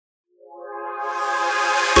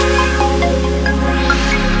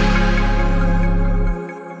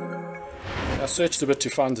searched a bit to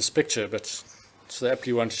find this picture, but it's the app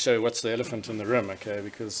you want to show what's the elephant in the room, okay?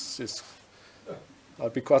 Because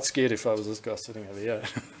I'd be quite scared if I was this guy sitting over here.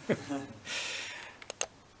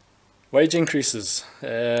 Wage increases.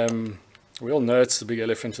 We all know it's the big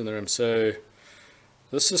elephant in the room. So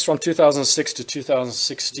this is from 2006 to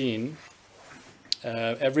 2016.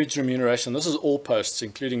 Average remuneration. This is all posts,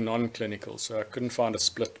 including non-clinical. So I couldn't find a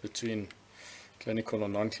split between clinical or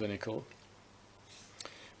non-clinical.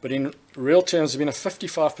 But in real terms, there's been a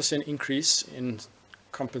 55% increase in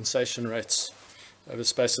compensation rates over the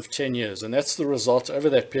space of 10 years. And that's the result over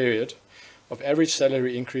that period of average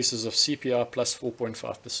salary increases of CPI plus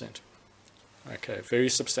 4.5%. Okay, very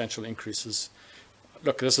substantial increases.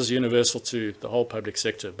 Look, this is universal to the whole public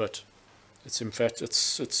sector, but it's in fact,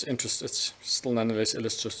 it's still nonetheless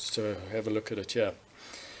illustrative to have a look at it here.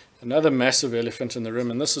 Another massive elephant in the room,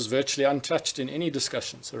 and this is virtually untouched in any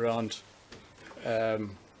discussions around,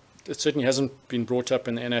 it certainly hasn't been brought up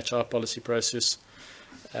in the NHR policy process.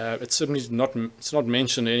 It's certainly it's not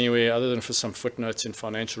mentioned anywhere other than for some footnotes in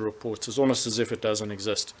financial reports. It's almost as if it doesn't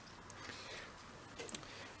exist.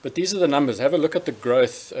 But these are the numbers. Have a look at the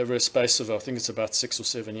growth over a space of, I think it's about 6 or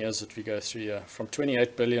 7 years that we go through here, from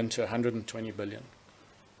 28 billion to 120 billion.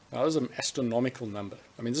 Now, that's an astronomical number.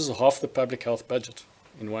 I mean, this is half the public health budget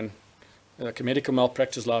in one. Like medical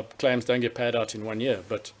malpractice law claims don't get paid out in 1 year,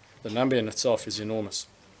 but the number in itself is enormous.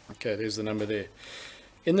 Okay, there's the number there.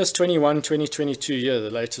 In this 2022 year, the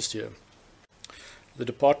latest year, the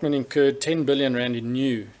department incurred 10 billion rand in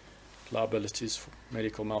new liabilities for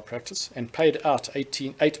medical malpractice and paid out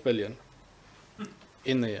 8 billion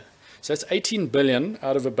in the year. So that's 18 billion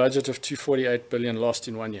out of a budget of 248 billion lost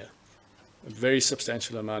in 1 year. A very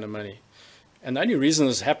substantial amount of money. And the only reason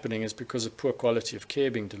this is happening is because of poor quality of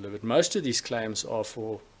care being delivered. Most of these claims are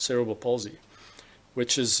for cerebral palsy,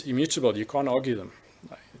 which is immutable. You can't argue them.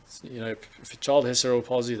 You know, if a child has cerebral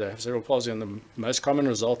palsy, they have cerebral palsy, and the most common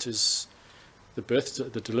result is the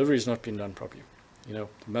delivery has not been done properly. You know,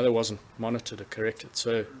 the mother wasn't monitored or corrected.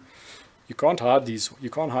 So you can't hide these.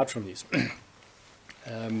 You can't hide from these.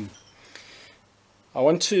 I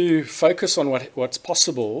want to focus on what's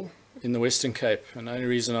possible in the Western Cape, and the only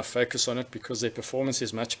reason I focus on it because their performance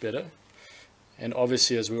is much better. And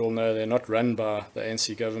obviously, as we all know, they're not run by the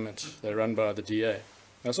ANC government. They're run by the DA.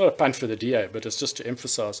 Now, it's not a punt for the DA, but it's just to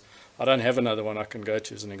emphasize. I don't have another one I can go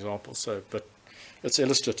to as an example, so but it's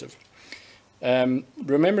illustrative.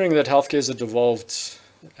 Remembering that healthcare is a devolved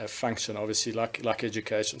function, obviously, like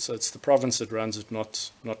education. So it's the province that runs it,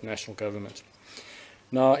 not national government.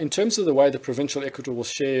 Now, in terms of the way the provincial equitable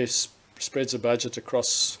share spreads a budget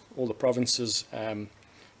across all the provinces,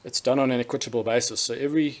 it's done on an equitable basis. So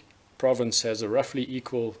every province has a roughly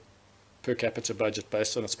equal per capita budget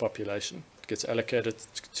based on its population. It gets allocated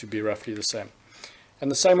to be roughly the same.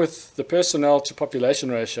 And the same with the personnel to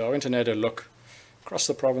population ratio. I went and had a look across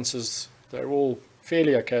the provinces. They're all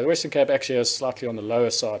fairly okay. The Western Cape actually is slightly on the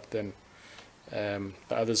lower side than the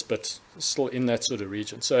others, but still in that sort of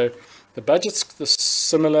region. So the budget's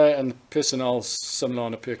similar and the personnel's similar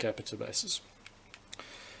on a per capita basis.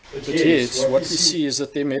 But yes, what we see is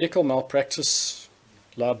that their medical malpractice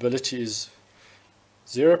liability is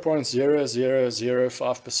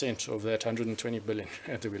 0.0005% of that 120 billion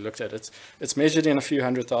that we looked at. It's measured in a few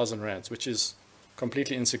 100,000 rands, which is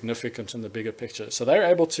completely insignificant in the bigger picture. So they're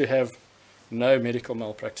able to have no medical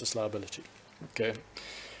malpractice liability. Okay.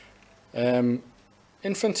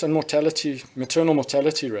 Infant and maternal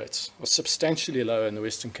mortality rates are substantially lower in the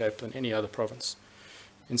Western Cape than any other province.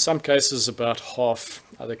 In some cases about half,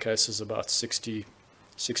 other cases about 60%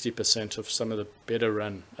 of some of the better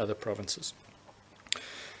run other provinces.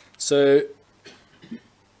 So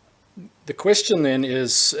the question then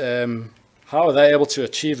is, how are they able to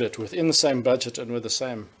achieve it within the same budget and with the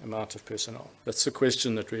same amount of personnel? That's the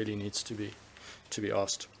question that really needs to be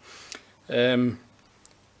asked.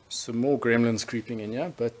 Some more gremlins creeping in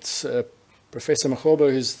here, but Professor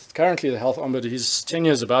Makgobo, who's currently the health ombudsman, his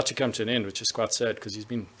tenure is about to come to an end, which is quite sad because he's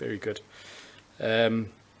been very good.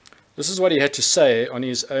 This is what he had to say on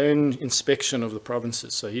his own inspection of the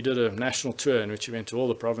provinces. So he did a national tour in which he went to all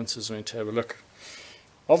the provinces and went to have a look.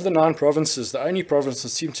 Of the 9 provinces, the only province that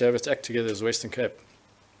seemed to have its act together is Western Cape.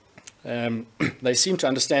 They seem to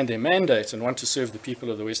understand their mandate and want to serve the people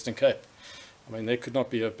of the Western Cape. I mean, there could not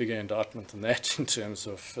be a bigger indictment than that in terms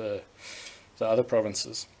of the other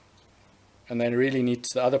provinces. And they really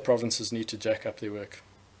the other provinces need to jack up their work.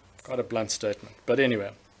 Quite a blunt statement. But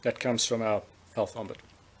anyway, that comes from our health ombudsman.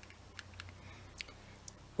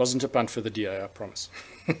 Wasn't a punt for the DA, I promise.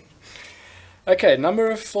 Okay, number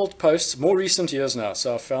of filled posts, more recent years now.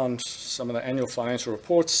 So I found some of the annual financial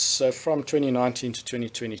reports. So from 2019 to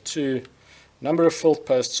 2022, Number of filled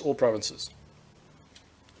posts, all provinces.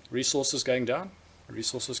 Resources going down,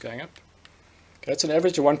 resources going up. Okay, it's an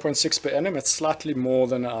average of 1.6 per annum. It's slightly more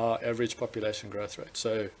than our average population growth rate.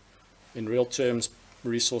 So in real terms,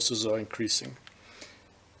 resources are increasing.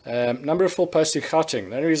 Number of full posts in Gauteng.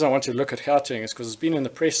 The only reason I want to look at Gauteng is because it's been in the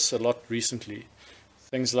press a lot recently.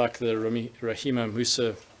 Things like the Rahima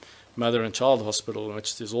Musa Mother and Child Hospital, in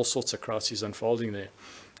which there's all sorts of crises unfolding there.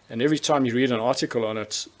 And every time you read an article on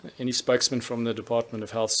it, any spokesman from the Department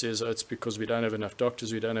of Health says, oh, it's because we don't have enough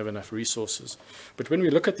doctors, we don't have enough resources. But when we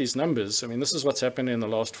look at these numbers, I mean, this is what's happened in the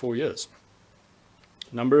last 4 years.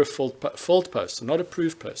 Number of filled posts, not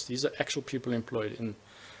approved posts. These are actual people employed in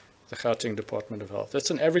the Gauteng Department of Health.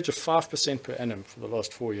 That's an average of 5% per annum for the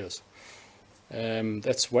last 4 years.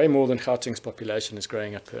 That's way more than Gauteng's population is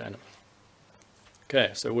growing up per annum.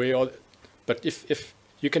 Okay, so we are, but if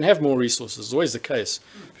you can have more resources, it's always the case.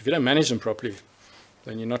 If you don't manage them properly,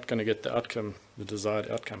 then you're not going to get the outcome, the desired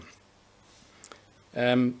outcome.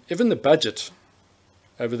 Even the budget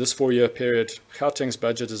over this 4-year period, Gauteng's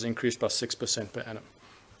budget has increased by 6% per annum.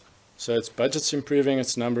 So its budget's improving,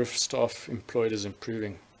 its number of staff employed is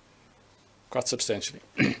improving quite substantially.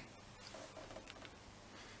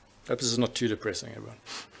 Hope this is not too depressing, everyone.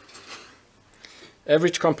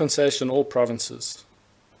 Average compensation, all provinces.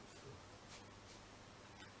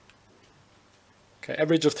 Okay,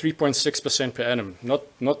 average of 3.6% per annum.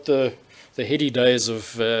 Not the heady days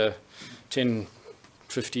of 10,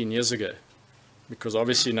 15 years ago, because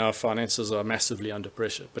obviously now finances are massively under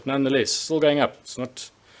pressure. But nonetheless, still going up. It's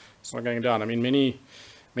not going down. I mean,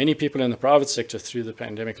 many people in the private sector through the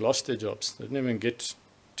pandemic lost their jobs. They didn't even get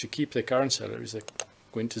to keep their current salaries. They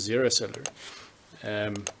went to zero salary.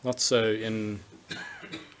 Not so in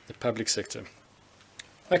the public sector.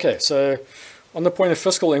 Okay, so on the point of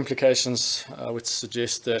fiscal implications, I would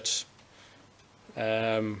suggest that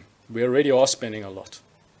we already are spending a lot.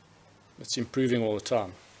 It's improving all the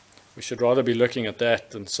time. We should rather be looking at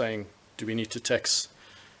that than saying, do we need to tax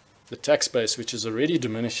the tax base, which is already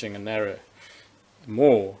diminishing and narrow,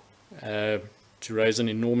 more to raise an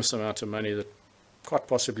enormous amount of money that quite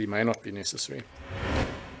possibly may not be necessary.